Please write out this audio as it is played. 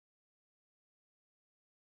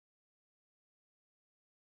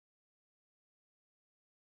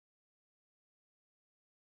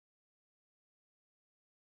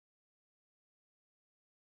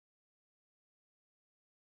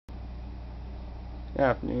Good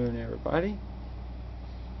afternoon, everybody.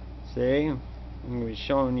 Today I'm going to be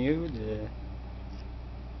showing you the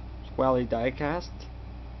Welly diecast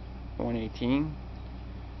 118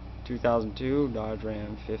 2002 Dodge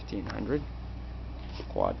Ram 1500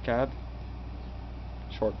 quad cab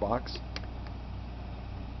short box.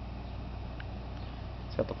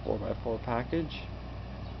 It's got the 4x4 package.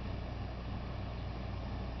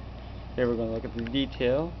 Here we're going to look at the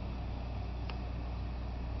detail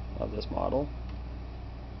of this model.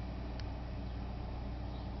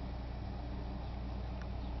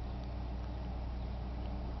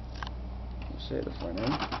 I'll show you the front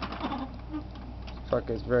end. This truck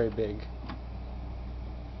is very big.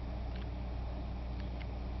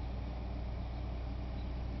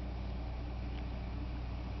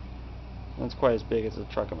 It's quite as big as the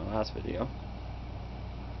truck in my last video.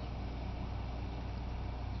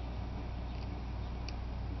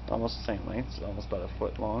 Almost the same length, it's almost about a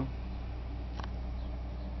foot long.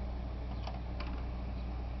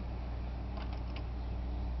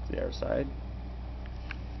 The other side.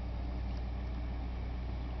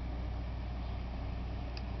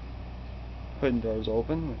 Hood and doors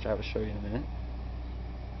open, which I will show you in a minute,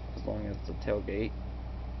 as long as it's a tailgate.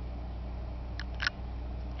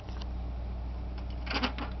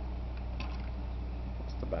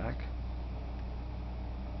 That's the back.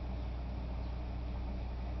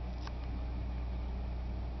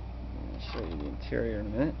 I'll show you the interior in a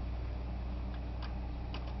minute.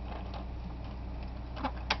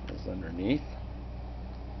 This is underneath.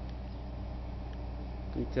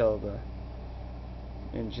 Detail of the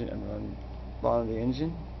engine and bottom of the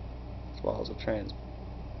engine, as well as the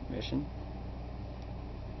transmission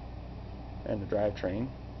and the drivetrain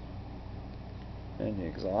and the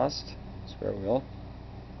exhaust, spare wheel.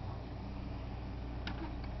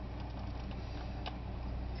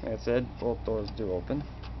 Like I said, both doors do open,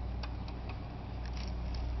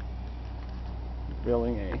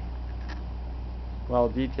 revealing a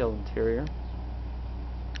well-detailed interior.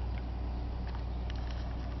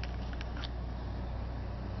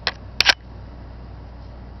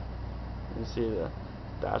 You see the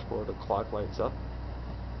dashboard, the clock lights up.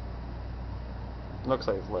 It looks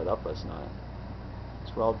like it's lit up, but it's not.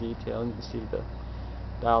 It's well detailed. You can see the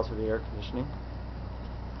dials for the air conditioning,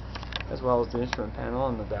 as well as the instrument panel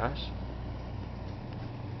on the dash.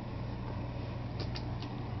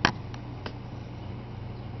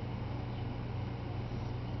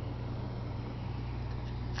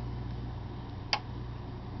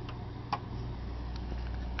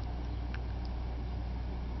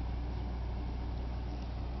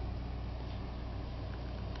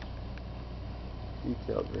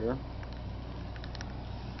 Detailed rear.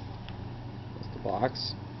 That's the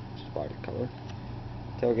box, which is body color.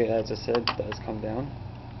 Tailgate, as I said, does come down.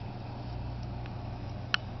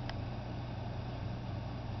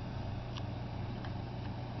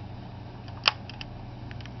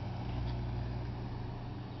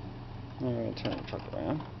 Now I'm going to turn the truck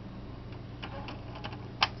around.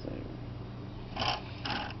 So,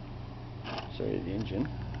 show you the engine.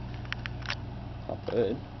 Top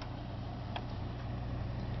hood.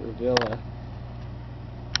 To reveal a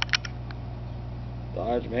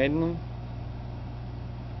Dodge Maiden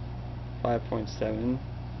 5.7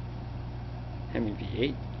 Hemi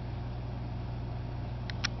V8.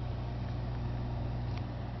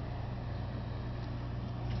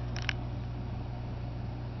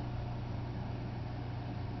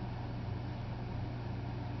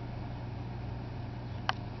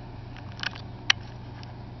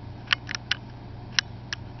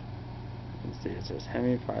 You can see it says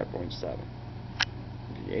Hemi 5.7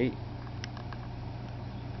 V8.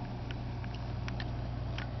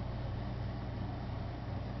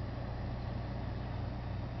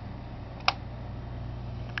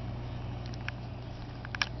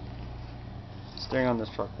 Steering on this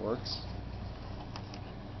truck works.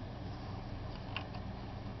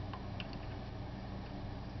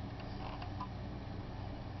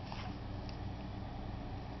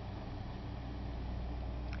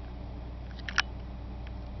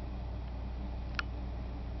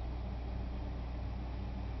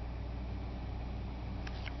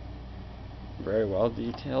 Very well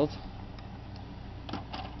detailed.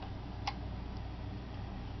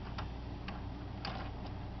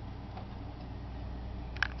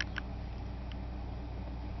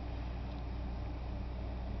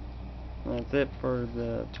 That's it for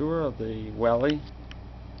the tour of the Welly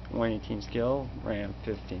 118 scale Ram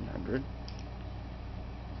 1500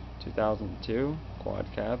 2002 quad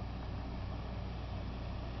cab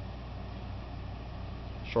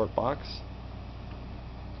short box.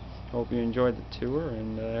 Hope you enjoyed the tour,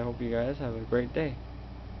 and I hope you guys have a great day.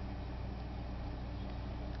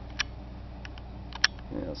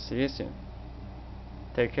 And I'll see you soon.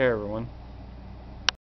 Take care, everyone.